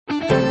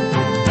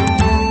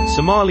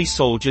Somali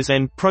soldiers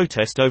end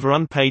protest over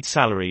unpaid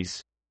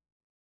salaries.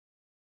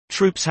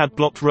 Troops had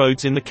blocked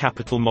roads in the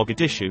capital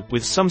Mogadishu,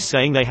 with some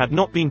saying they had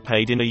not been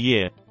paid in a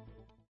year.